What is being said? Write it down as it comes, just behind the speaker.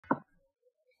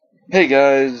Hey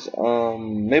guys,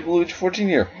 MapleLuigi14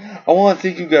 here. I want to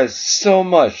thank you guys so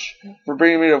much for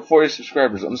bringing me to 40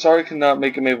 subscribers. I'm sorry I could not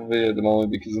make a Maple video at the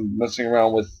moment because I'm messing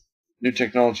around with new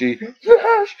technology.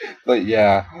 But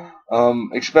yeah,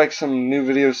 expect some new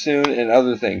videos soon and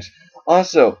other things.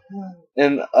 Also,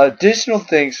 an additional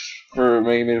thanks for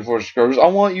making me to 40 subscribers. I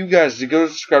want you guys to go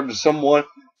subscribe to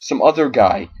some other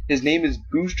guy. His name is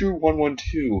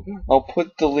Booster112. I'll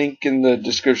put the link in the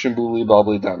description, boobly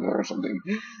bobbly down there or something.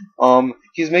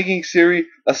 He's making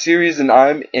a series and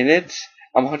I'm in it.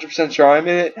 I'm 100% sure I'm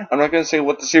in it. I'm not going to say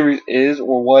what the series is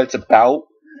or what it's about,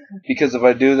 because if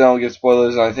I do, then I'll get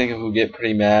spoilers and I think he'll get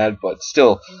pretty mad, but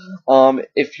still.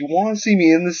 If you want to see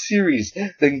me in the series,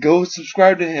 then go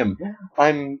subscribe to him.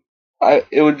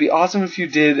 It would be awesome if you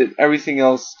did and everything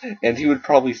else, and he would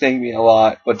probably thank me a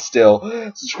lot, but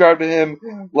still. Subscribe to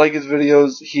him, like his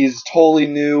videos. He's totally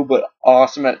new, but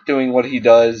awesome at doing what he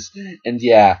does, and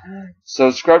yeah.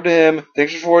 So subscribe to him.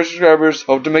 Thanks for 40 subscribers.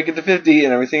 Hope to make it to 50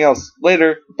 and everything else.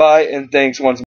 Later. Bye, and thanks once more.